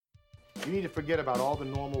You need to forget about all the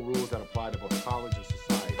normal rules that apply to both college and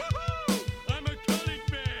society. I'm a cunning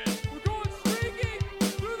man. We're going streaking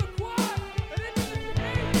through the quad and into the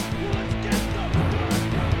paint. Let's get them.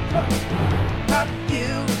 Pop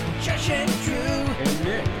you, Josh and Drew. And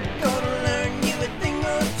Nick. Gonna learn you a thing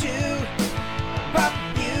or two. Pop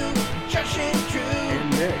you, Josh and Drew. And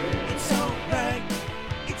Nick. It's alright,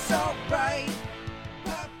 it's alright.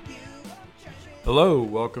 Pop you, Josh and Hello,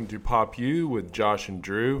 welcome to Pop You with Josh and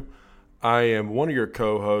Drew. I am one of your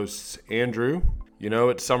co-hosts, Andrew. You know,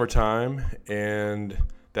 it's summertime, and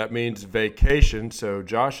that means vacation, so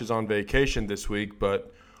Josh is on vacation this week,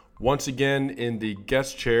 but once again in the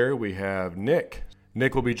guest chair, we have Nick.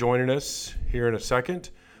 Nick will be joining us here in a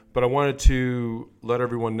second, but I wanted to let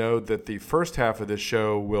everyone know that the first half of this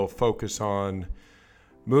show will focus on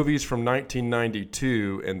movies from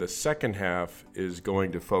 1992, and the second half is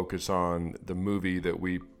going to focus on the movie that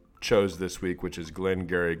we chose this week, which is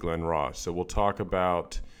Glengarry Glen Ross. So we'll talk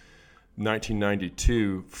about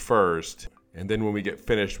 1992 first, and then when we get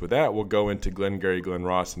finished with that, we'll go into Glengarry Glen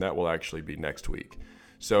Ross, and that will actually be next week.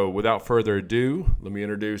 So without further ado, let me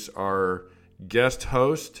introduce our guest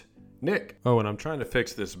host, Nick. Oh, and I'm trying to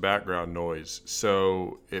fix this background noise,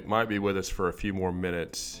 so it might be with us for a few more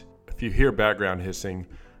minutes. If you hear background hissing,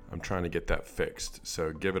 I'm trying to get that fixed,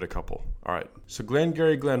 so give it a couple. All right, so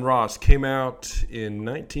Glengarry Glen Ross came out in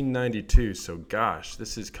 1992, so gosh,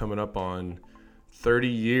 this is coming up on 30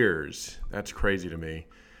 years. That's crazy to me.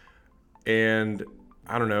 And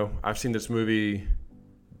I don't know, I've seen this movie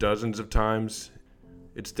dozens of times.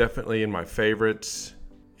 It's definitely in my favorites.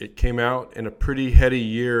 It came out in a pretty heady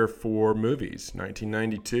year for movies,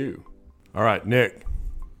 1992. All right, Nick.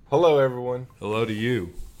 Hello, everyone. Hello to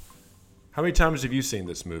you. How many times have you seen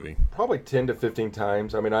this movie? Probably 10 to 15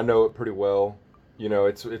 times. I mean, I know it pretty well. You know,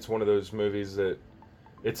 it's one of those movies that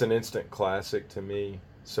it's an instant classic to me.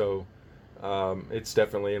 So it's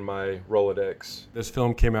definitely in my Rolodex. This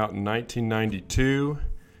film came out in 1992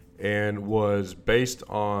 and was based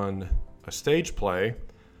on a stage play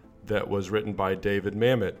that was written by David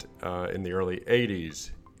Mamet in the early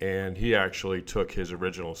 80s. And he actually took his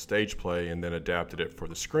original stage play and then adapted it for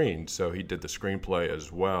the screen. So he did the screenplay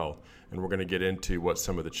as well. And we're going to get into what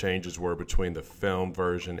some of the changes were between the film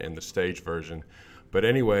version and the stage version. But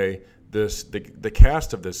anyway, the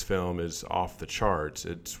cast of this film is off the charts.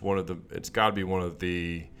 It's got to be one of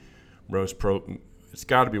the most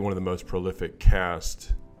prolific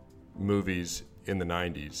cast movies in the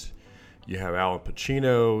 90s. You have Alan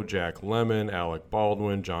Pacino, Jack Lemmon, Alec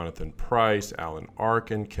Baldwin, Jonathan Pryce, Alan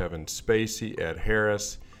Arkin, Kevin Spacey, Ed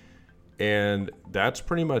Harris, and that's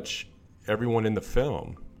pretty much everyone in the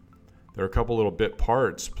film. There are a couple little bit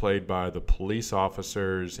parts played by the police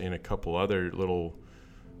officers and a couple other little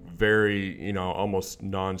very, almost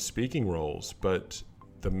non-speaking roles, but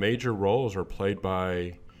the major roles are played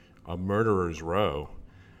by a murderer's row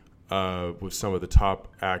with some of the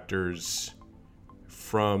top actors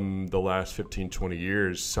from the last 15, 20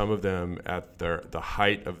 years, some of them at the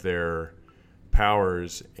height of their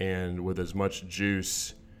powers and with as much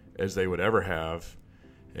juice as they would ever have.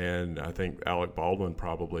 And I think Alec Baldwin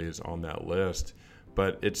probably is on that list.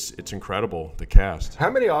 But it's incredible, the cast. How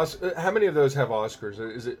many of those have Oscars?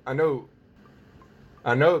 Is it? I know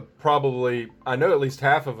at least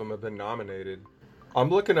half of them have been nominated.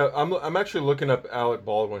 I'm actually looking up Alec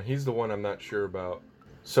Baldwin. He's the one I'm not sure about.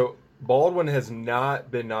 So Baldwin has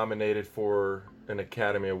not been nominated for an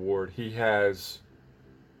Academy Award. He's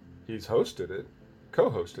hosted it,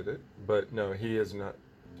 co-hosted it, but no, he has not.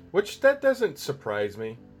 Which that doesn't surprise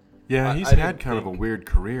me. Yeah, he's had kind of a weird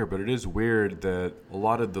career, but it is weird that a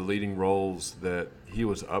lot of the leading roles that he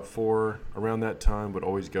was up for around that time would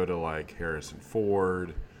always go to like Harrison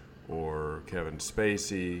Ford or Kevin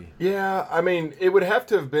Spacey. Yeah, I mean, it would have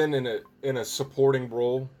to have been in a supporting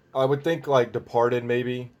role. I would think like Departed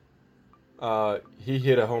maybe. He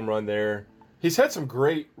hit a home run there. He's had some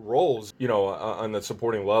great roles, on the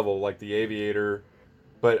supporting level, like The Aviator.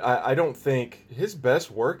 But I don't think his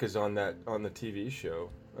best work is on the TV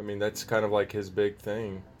show. I mean, that's kind of like his big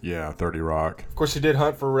thing. Yeah, 30 Rock. Of course, he did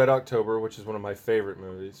Hunt for Red October, which is one of my favorite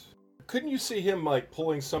movies. Couldn't you see him like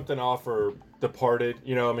pulling something off for Departed?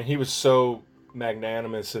 I mean, he was so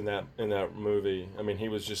magnanimous in that movie. I mean, he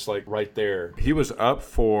was just like right there. He was up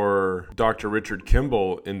for Dr. Richard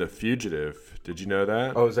Kimball in The Fugitive. Did you know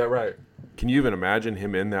that? Oh, is that right? Can you even imagine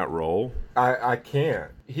him in that role? I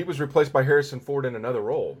can't. He was replaced by Harrison Ford in another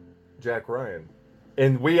role, Jack Ryan.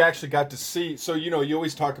 And we actually got to see, so you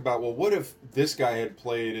always talk about, well, what if this guy had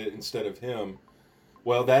played it instead of him?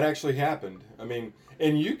 Well, that actually happened. I mean,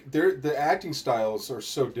 and the acting styles are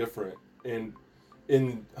so different. And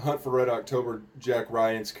in Hunt for Red October, Jack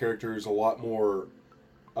Ryan's character is a lot more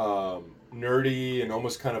nerdy and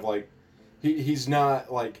almost kind of like he's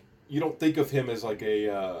not like, you don't think of him as like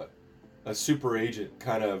a super agent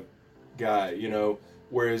kind of guy, you know.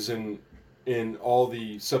 Whereas in all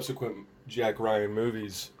the subsequent Jack Ryan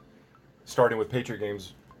movies, starting with Patriot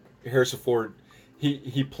Games, Harrison Ford,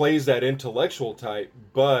 he plays that intellectual type,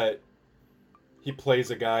 but he plays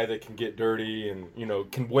a guy that can get dirty and, you know,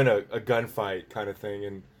 can win a gunfight kind of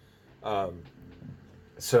thing. And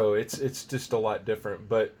so it's just a lot different.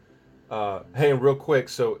 But hey, and real quick,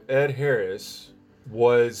 so Ed Harris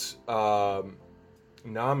was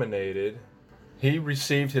nominated. He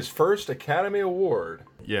received his first Academy Award.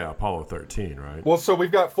 Yeah, Apollo 13, right? Well, so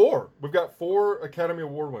we've got four. We've got 4 Academy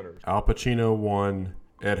Award winners. Al Pacino won,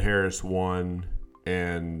 Ed Harris won,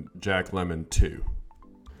 and Jack Lemmon 2.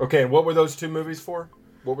 Okay, and what were those 2 movies for?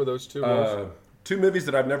 What were those 2 movies? 2 movies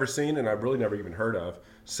that I've never seen and I've really never even heard of.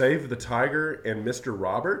 Save the Tiger and Mr.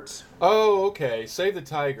 Roberts. Oh, okay. Save the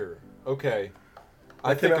Tiger. Okay.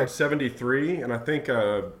 I came out in 73, and I think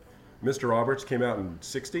Mr. Roberts came out in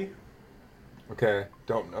 60. Okay.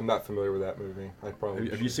 I'm not familiar with that movie. I probably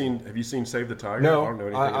Have you seen Save the Tiger? No, I don't know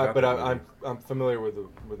anything about but that movie. I'm familiar with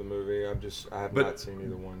the movie. I have not seen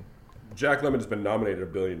either one. Jack Lemmon has been nominated a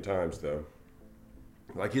billion times, though.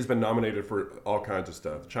 Like, he's been nominated for all kinds of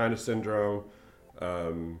stuff. China Syndrome.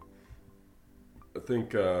 I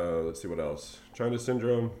think, let's see what else. China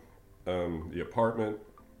Syndrome. The Apartment.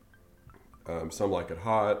 Some Like It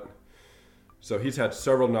Hot. So he's had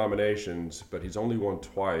several nominations, but he's only won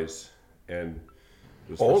twice. And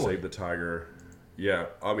it was for Save the Tiger. Yeah,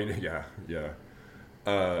 I mean, yeah.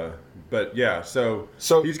 But yeah, so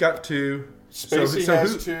he's got 2. Spacey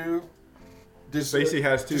has 2. Spacey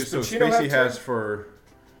has 2. So Pacino Spacey have has 2?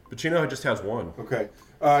 Pacino just has 1. Okay.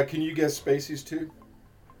 Can you guess Spacey's 2?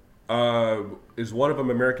 Is one of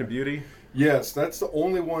them American Beauty? Yes, that's the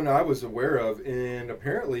only one I was aware of, and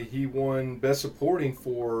apparently he won Best Supporting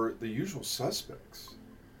for The Usual Suspects.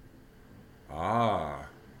 Ah,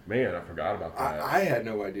 man, I forgot about that. I had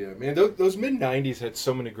no idea, man. Those mid-'90s had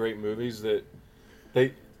so many great movies that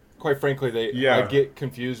they, quite frankly, I get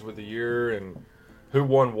confused with the year and who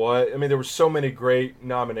won what. I mean, there were so many great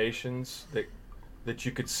nominations that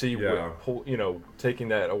you could see, taking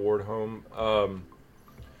that award home.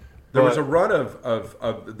 There was a run of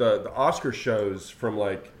the Oscar shows from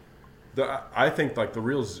I think the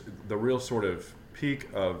real sort of peak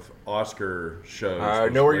of Oscar shows. I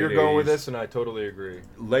know where you're going with this, and I totally agree.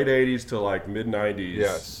 Late 80s to mid 90s.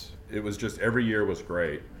 Yes, it was just every year was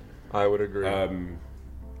great. I would agree.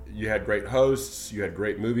 You had great hosts. You had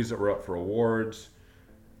great movies that were up for awards.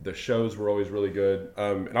 The shows were always really good.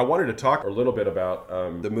 And I wanted to talk a little bit about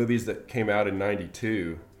the movies that came out in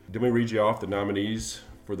 '92. Did we read you off the nominees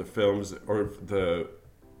for the films or the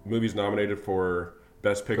movies nominated for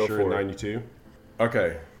Best Picture in '92?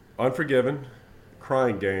 Okay. Unforgiven,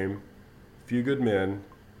 Crying Game, Few Good Men,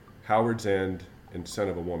 Howard's End, and Son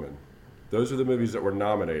of a Woman. Those are the movies that were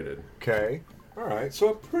nominated. Okay. All right. So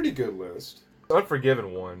a pretty good list.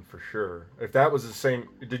 Unforgiven won for sure. If that was the same,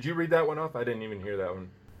 did you read that one off? I didn't even hear that one.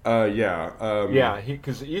 Yeah.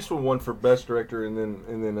 Because Eastwood won for Best Director, and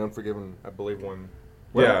then Unforgiven, I believe, won.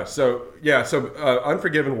 Well, So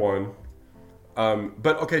Unforgiven won.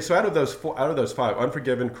 But okay, so out of those 5,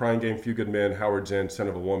 Unforgiven, Crying Game, Few Good Men, Howard's End, Son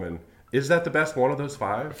of a Woman, is that the best one of those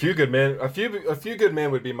 5? A Few Good Men. A few Good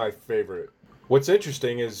Men would be my favorite. What's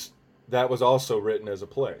interesting is that was also written as a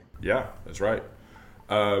play. Yeah, that's right.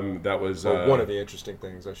 That was one of the interesting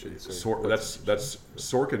things, I should say. That's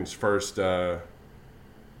Sorkin's first.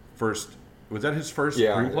 Was that his first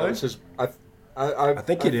screenplay? Yeah, his. I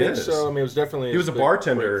think it is. So. I mean, it was definitely. He was a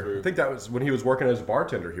bartender. breakthrough. I think that was when he was working as a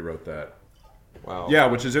bartender. He wrote that. Wow. Yeah,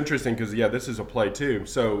 which is interesting because this is a play too.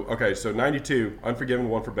 So okay, so '92, Unforgiven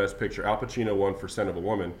won for Best Picture. Al Pacino won for Son of a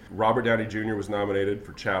Woman. Robert Downey Jr. was nominated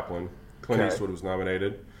for Chaplin. Clint Eastwood was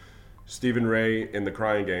nominated. Stephen Ray in The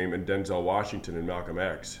Crying Game, and Denzel Washington in Malcolm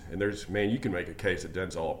X. And you can make a case that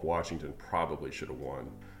Denzel Washington probably should have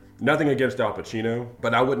won. Nothing against Al Pacino,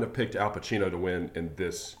 but I wouldn't have picked Al Pacino to win in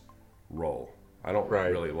this role. I don't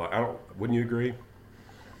really like. Wouldn't you agree?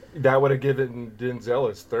 That would have given Denzel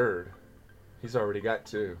his third. He's already got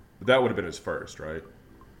 2. But that would have been his first, right?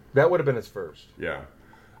 That would have been his first. Yeah.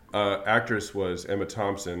 Actress was Emma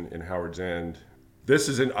Thompson in Howard's End.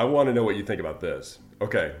 I want to know what you think about this.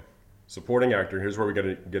 Okay. Supporting actor. Here's where we got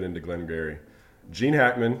to get into Glengarry. Gene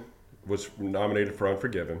Hackman was nominated for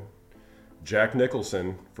Unforgiven. Jack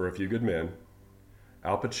Nicholson for A Few Good Men.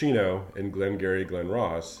 Al Pacino in Glengarry Glen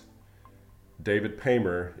Ross. David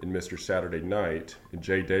Paymer in Mr. Saturday Night. And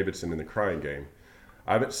Jay Davidson in The Crying Game.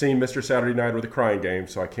 I haven't seen Mr. Saturday Night or The Crying Game,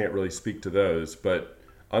 so I can't really speak to those. But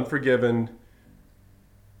Unforgiven,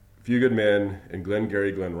 Few Good Men, and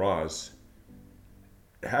Glengarry Glen Ross,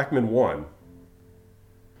 Hackman won.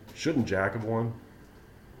 Shouldn't Jack have won?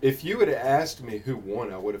 If you had asked me who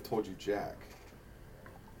won, I would have told you Jack.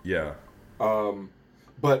 Yeah.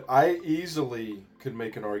 But I easily could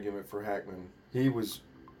make an argument for Hackman. He was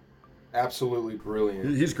absolutely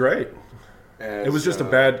brilliant. He's great. As, It was just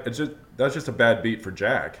that's just a bad beat for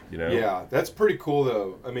Jack, you know? Yeah, that's pretty cool,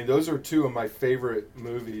 though. I mean, those are two of my favorite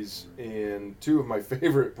movies and two of my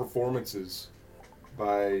favorite performances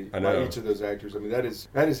by each of those actors. I mean, that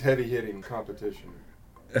is heavy-hitting competition.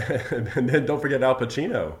 And then don't forget Al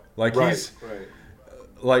Pacino. Like Right.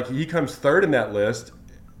 like he comes third in that list,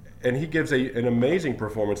 and he gives an amazing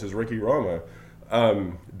performance as Ricky Roma.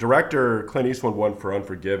 Director Clint Eastwood won for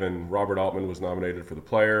Unforgiven. Robert Altman was nominated for The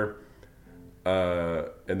Player.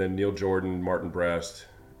 And then Neil Jordan, Martin Brest,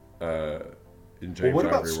 and James Well, what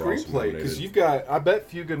about Ivory were also screenplay? nominated. Because you've got, I bet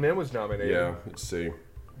Few Good Men was nominated. Yeah, let's see.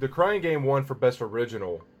 The Crying Game won for Best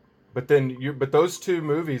Original, but but those two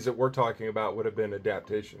movies that we're talking about would have been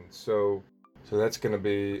adaptations. So that's going to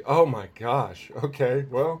be, oh my gosh. Okay,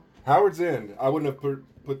 well, Howard's End. I wouldn't have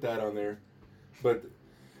put that on there, but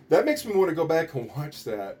that makes me want to go back and watch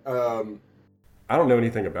that. I don't know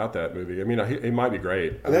anything about that movie. I mean, it might be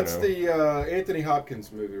great. I That's don't know. the Anthony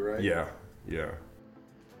Hopkins movie, right? Yeah.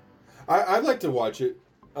 I'd like to watch it.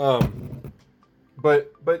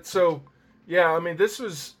 But so, yeah, I mean, this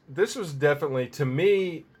was definitely, to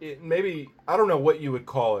me, maybe, I don't know what you would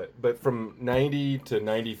call it, but from 90 to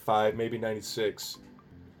 95, maybe 96,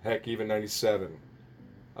 heck, even 97.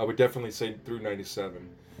 I would definitely say through 97.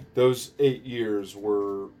 Those 8 years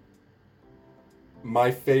were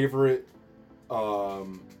my favorite,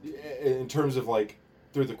 in terms of like,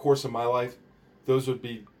 through the course of my life, those would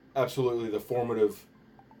be absolutely the formative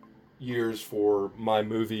years for my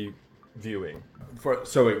movie viewing.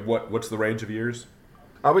 What's the range of years?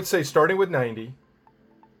 I would say starting with 90.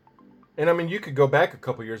 And I mean, you could go back a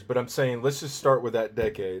couple years, but I'm saying let's just start with that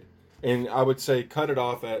decade. And I would say cut it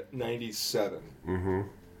off at 97. Mm-hmm.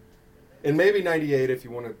 And maybe 98 if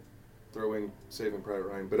you want to throw in Saving Private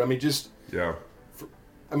Ryan. But I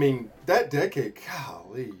mean, that decade,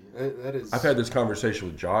 golly, that is... I've had this conversation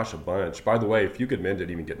with Josh a bunch. By the way, Few Good Men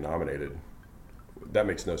didn't even get nominated. That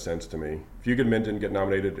makes no sense to me. Few Good Men didn't get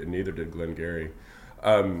nominated, and neither did Glengarry.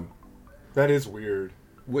 That is weird.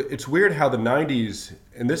 It's weird how the 90s,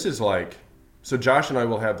 and this is like... So Josh and I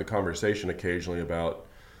will have the conversation occasionally about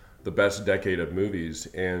the best decade of movies,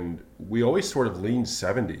 and we always sort of lean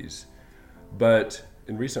 70s. But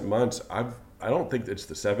in recent months, I don't think it's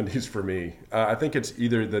the 70s for me. I think it's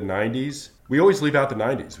either the 90s. We always leave out the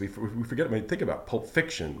 90s. We forget. I mean, think about Pulp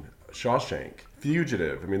Fiction, Shawshank,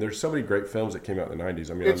 Fugitive. I mean, there's so many great films that came out in the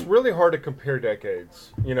 90s. I mean, it's really hard to compare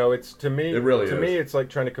decades. You know, it's to me. It really is. To me, it's like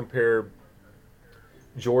trying to compare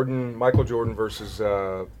Michael Jordan versus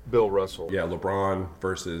Bill Russell. Yeah, LeBron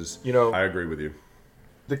versus. You know, I agree with you.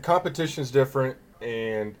 The competition's different,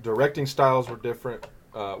 and directing styles were different.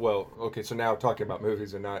 So now talking about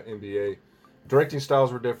movies and not NBA. Directing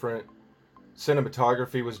styles were different.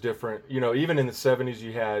 Cinematography was different. You know, even in the 70s,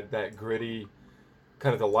 you had that gritty,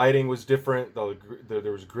 kind of the lighting was different.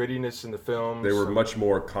 There was grittiness in the films. They were much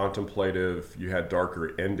more contemplative. You had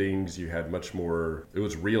darker endings. You had much more, it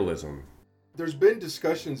was realism. There's been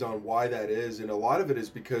discussions on why that is, and a lot of it is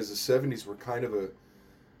because the 70s were kind of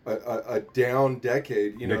a down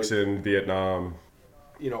decade. You know, Nixon, Vietnam.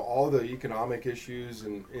 You know, all the economic issues,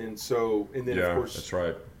 and then yeah, of course that's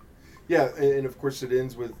right. Yeah, and of course it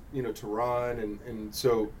ends with, you know, Tehran, and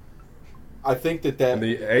so I think that in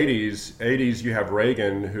the 80s you have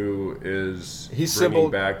Reagan, who is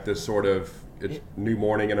bringing back this sort of new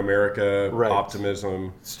morning in America, right.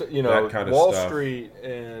 Optimism, you know, that kind of Wall stuff. Street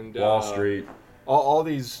and Wall Street. All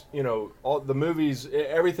these, you know, all the movies,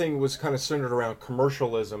 everything was kind of centered around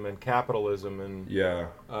commercialism and capitalism, and yeah,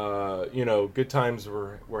 you know, good times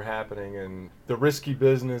were happening, and the risky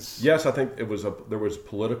business. Yes, I think there was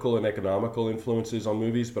political and economical influences on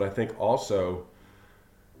movies, but I think also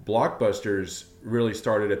blockbusters really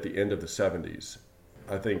started at the end of the 70s.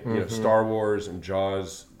 I think you know, Star Wars and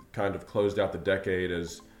Jaws kind of closed out the decade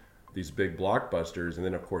as these big blockbusters, and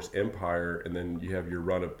then of course Empire, and then you have your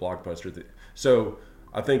run of blockbusters. So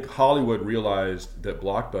I think Hollywood realized that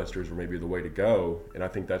blockbusters were maybe the way to go, and I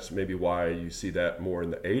think that's maybe why you see that more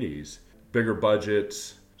in the 80s. Bigger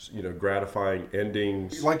budgets, you know, gratifying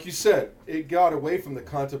endings. Like you said, it got away from the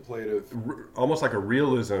contemplative. Almost like a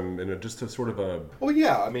realism and just a sort of a... Well,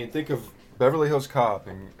 yeah, I mean, think of Beverly Hills Cop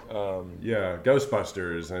and... yeah,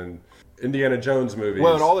 Ghostbusters, and Indiana Jones movies.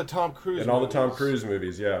 Well, and all the Tom Cruise and all the Tom movies. Cruise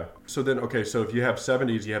movies, yeah. So then, okay, so if you have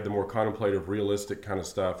 70s, you have the more contemplative, realistic kind of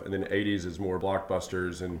stuff, and then 80s is more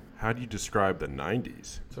blockbusters. And How do you describe the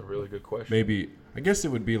 90s? That's a really good question. Maybe, I guess it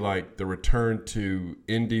would be like the return to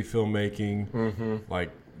indie filmmaking,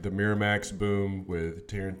 like the Miramax boom with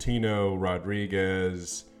Tarantino,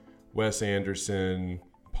 Rodriguez, Wes Anderson,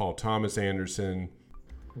 Paul Thomas Anderson.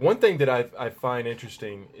 One thing that I find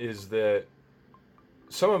interesting is that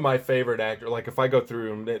some of my favorite actors, like if I go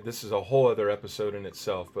through, and this is a whole other episode in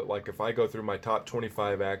itself, but like if I go through my top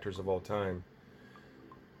 25 actors of all time,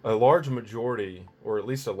 a large majority, or at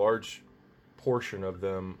least a large portion of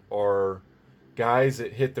them, are guys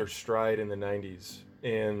that hit their stride in the 90s.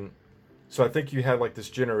 And so I think you had like this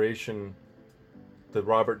generation, the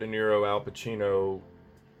Robert De Niro, Al Pacino,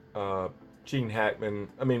 Gene Hackman.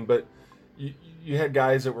 I mean, but you had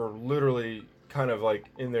guys that were literally kind of like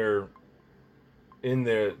in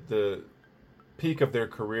the peak of their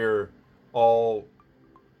career, all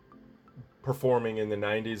performing in the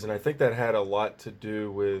 90s, and I think that had a lot to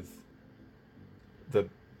do with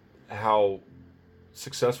how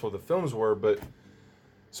successful the films were. But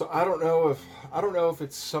so I don't know if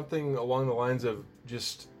it's something along the lines of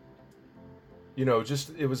just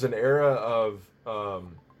it was an era of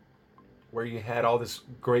where you had all this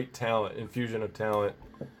great talent, infusion of talent,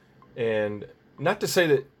 and not to say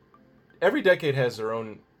that every decade has their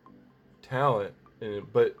own talent in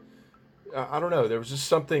it, but I don't know. There was just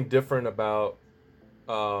something different about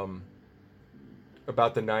the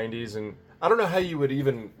 90s, and I don't know how you would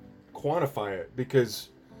even quantify it,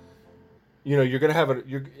 because you're gonna have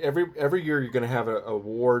every year you're gonna have an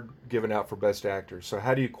award given out for best actor. So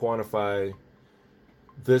how do you quantify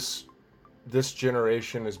this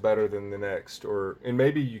generation is better than the next? And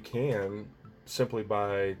maybe you can simply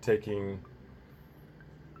by taking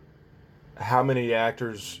how many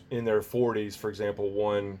actors in their 40s, for example,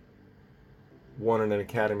 won an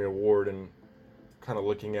Academy Award, and kind of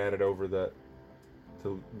looking at it over the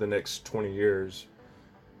next 20 years.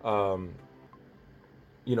 A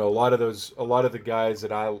lot of the guys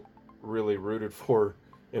that I really rooted for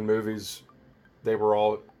in movies, they were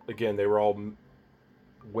all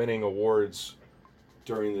winning awards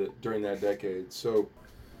during that decade. So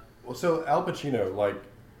Al Pacino, like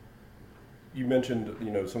you mentioned,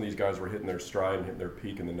 some of these guys were hitting their stride and hitting their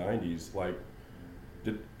peak in the 90s. Like,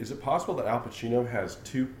 is it possible that Al Pacino has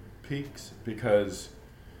two peaks? Because,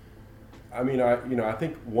 I mean, I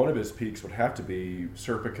think one of his peaks would have to be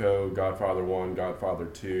Serpico, Godfather 1, Godfather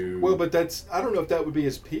 2. Well, but I don't know if that would be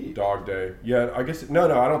his peak. Dog Day. Yeah, I guess, no,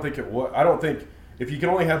 I don't think it would. I don't think, if you can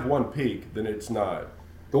only have one peak, then it's not.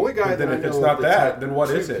 The only guy then that if I it's know not that's that, had then what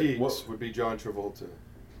two is it? peaks would be John Travolta.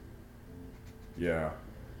 Yeah.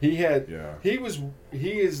 He Yeah. he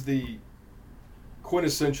is the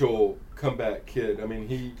quintessential comeback kid. I mean,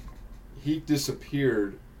 he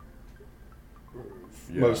disappeared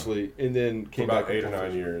mostly, and then came For about back 8 or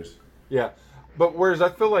 9 years. Yeah, but whereas I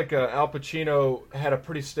feel like Al Pacino had a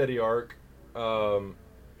pretty steady arc.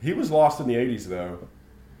 He was lost in the 80s, though.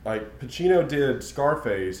 Like, Pacino did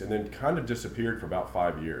Scarface and then kind of disappeared for about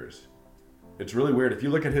 5 years. It's really weird. If you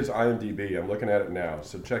look at his IMDb, I'm looking at it now,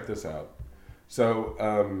 so check this out. So,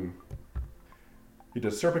 he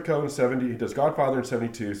does Serpico in 70, he does Godfather in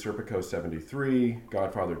 72, Serpico 73,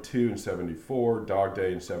 Godfather 2 in 74, Dog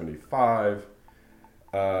Day in 75,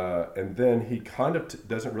 and then he kind of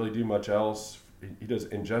doesn't really do much else. He does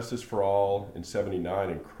Injustice for All in 79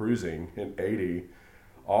 and Cruising in 80,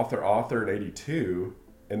 Author in 82,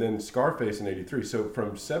 and then Scarface in 83. So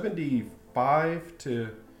from 75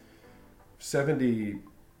 to 70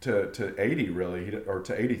 to 80 really, or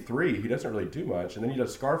to 83, he doesn't really do much. And then he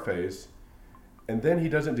does Scarface, and then he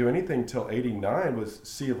doesn't do anything till 89 with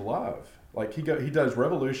Sea of Love. Like he does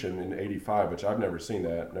Revolution in 85, which I've never seen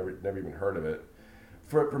that, never even heard of it.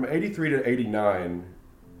 From 83 to 89,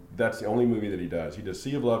 that's the only movie that he does. He does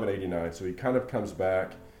Sea of Love in 89, so he kind of comes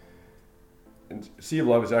back. And Sea of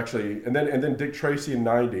Love is actually, and then Dick Tracy in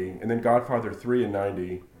 90, and then Godfather 3 in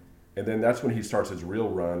 90, and then that's when he starts his real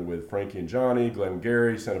run with Frankie and Johnny,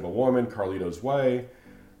 Glengarry, Son of a Woman, Carlito's Way,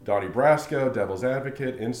 Donnie Brasco, Devil's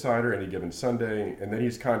Advocate, Insider, Any Given Sunday, and then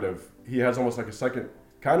he has almost like a second,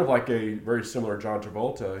 kind of like a very similar John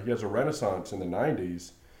Travolta. He has a renaissance in the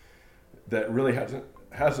 90s that really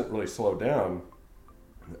hasn't really slowed down,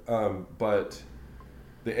 but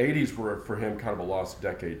the 80s were for him kind of a lost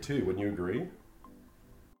decade too. Wouldn't you agree?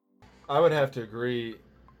 I would have to agree.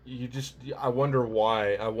 I wonder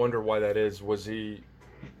why. I wonder why that is. Was he,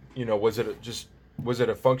 was it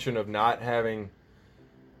a function of not having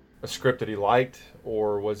a script that he liked,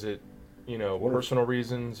 or was it, personal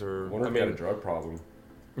reasons, or He had a drug problem.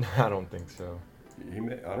 I don't think so.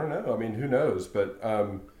 I don't know. I mean, who knows? But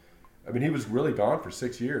I mean, he was really gone for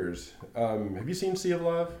 6 years. Have you seen Sea of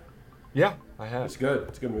Love? Yeah, I have. It's good.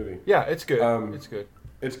 It's a good movie. Yeah, it's good. Um, It's good.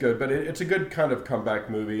 It's good, but it's a good kind of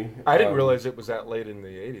comeback movie. I didn't realize it was that late in the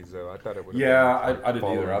 80s, though. I thought it would. Yeah, I didn't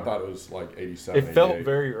either. I thought it was like 87. It felt 88.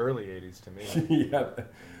 very early 80s to me. Yeah.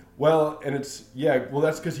 Well, and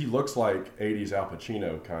that's because he looks like 80s Al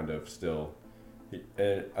Pacino kind of still.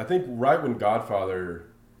 And I think right when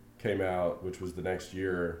Godfather came out, which was the next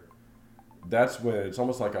year, that's when it's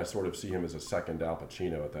almost like I sort of see him as a second Al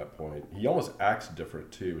Pacino at that point. He almost acts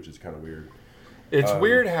different too, which is kind of weird. It's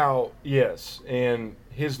weird how, yes, and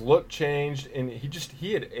his look changed, and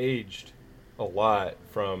he had aged a lot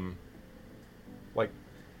from, like,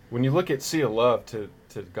 when you look at Sea of Love to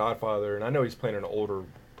Godfather, and I know he's playing an older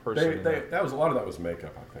person. That was a lot of that was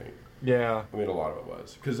makeup, I think. Yeah. I mean, a lot of it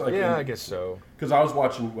was Yeah, I guess so. Because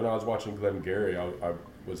when I was watching Glenn Gary, I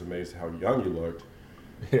was amazed how young he looked.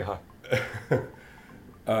 Yeah.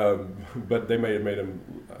 But they may have made him,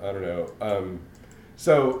 I don't know.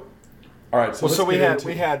 So, all right. So, Well, so let's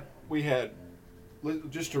we get had,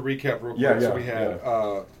 just to recap real quick. Yeah, so yeah, we had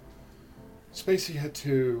Spacey had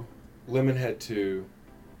 2, Lemon had 2,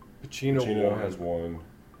 Pacino Pacino won, has 1.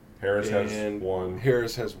 Harris has and 1.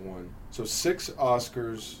 Harris has 1. So 6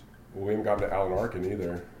 Oscars. Well, we haven't gotten to Alan Arkin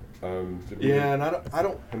either. Did we? Yeah, and I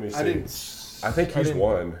don't. Let me see. I didn't. I think he's didn't-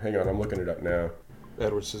 1. Hang on, I'm looking it up now.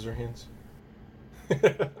 Edward Scissorhands.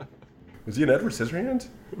 Was he in Edward Scissorhands?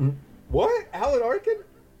 What? Alan Arkin?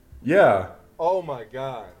 Yeah. Oh my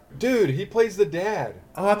god, dude, he plays the dad.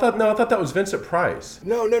 Oh, I thought that was Vincent Price.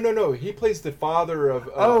 No. He plays the father of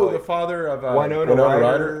The father of Winona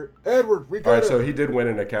Ryder. Edward, we got All right, it. so he did win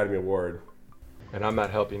an Academy Award. And I'm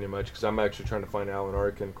not helping you much because I'm actually trying to find Alan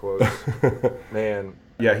Arkin quotes. Man,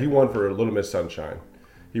 Yeah, he won for Little Miss Sunshine.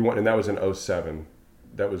 He won, and that was in 07.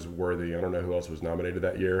 That was worthy. I don't know who else was nominated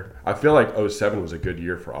that year. I feel like 07 was a good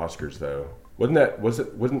year for Oscars, though.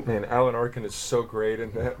 Wasn't man, Alan Arkin is so great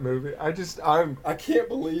in that movie. I can't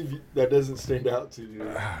believe that doesn't stand out to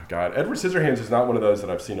you. God, Edward Scissorhands is not one of those that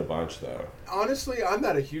I've seen a bunch, though. Honestly, I'm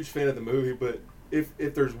not a huge fan of the movie, but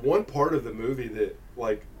if there's one part of the movie that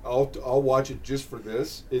like I'll watch it just for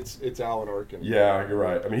this, it's Alan Arkin. Yeah, you're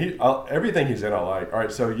right. I mean, everything he's in I like. All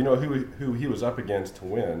right, so you know who he was up against to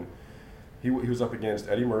win? He was up against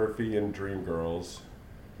Eddie Murphy in Dreamgirls,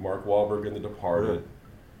 Mark Wahlberg in The Departed,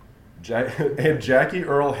 and Jackie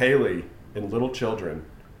Earle Haley in Little Children.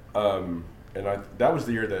 And that was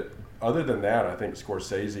the year that, other than that, I think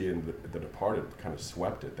Scorsese and The Departed kind of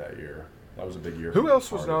swept it that year. That was a big year. Who for else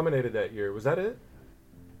The was Departed. nominated that year? Was that it?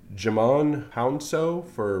 Jamon Hounsou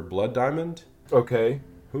for Blood Diamond. Okay.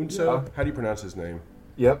 Hounsou? Yeah. How do you pronounce his name?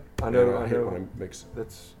 Yep. I know. I hate when it makes.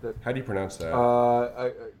 That. How do you pronounce that?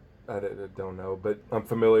 I don't know, but I'm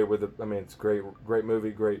familiar with it. I mean, it's great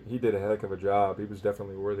movie. Great. He did a heck of a job. He was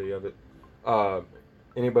definitely worthy of it.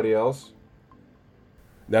 Anybody else?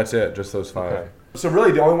 That's it. Just those 5. Okay. So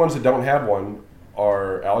really, the only ones that don't have one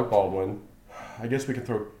are Alec Baldwin. I guess we can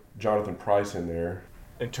throw Jonathan Pryce in there.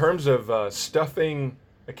 In terms of stuffing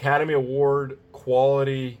Academy Award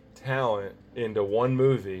quality talent into one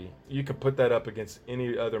movie, you could put that up against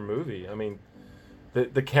any other movie. I mean,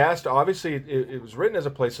 the cast, obviously, it was written as a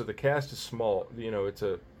play, so the cast is small. You know, it's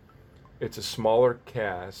a smaller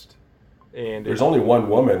cast, and There's only one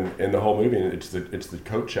woman in the whole movie, and it's the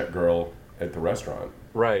coat check girl at the restaurant.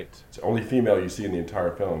 right. It's the only female you see in the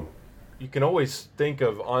entire film. You can always think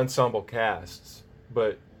of ensemble casts,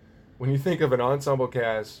 but when you think of an ensemble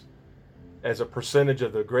cast as a percentage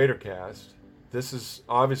of the greater cast, this is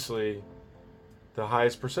obviously the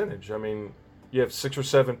highest percentage. I mean, you have 6 or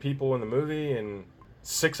 7 people in the movie and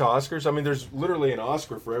 6 Oscars. I mean, there's literally an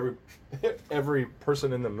Oscar for every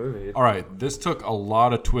person in the movie. All right, this took a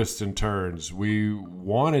lot of twists and turns. We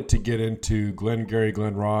wanted to get into Glengarry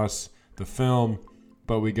Glen Ross, the film,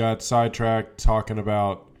 but we got sidetracked talking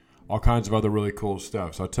about all kinds of other really cool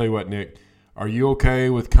stuff. So I'll tell you what, Nick, are you okay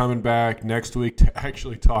with coming back next week to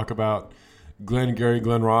actually talk about Glengarry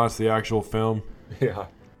Glen Ross, the actual film? Yeah.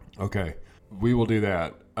 Okay, we will do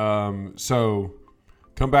that. So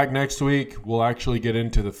come back next week. We'll actually get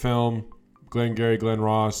into the film, Glengarry Glen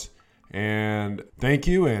Ross. And thank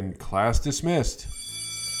you, and class dismissed.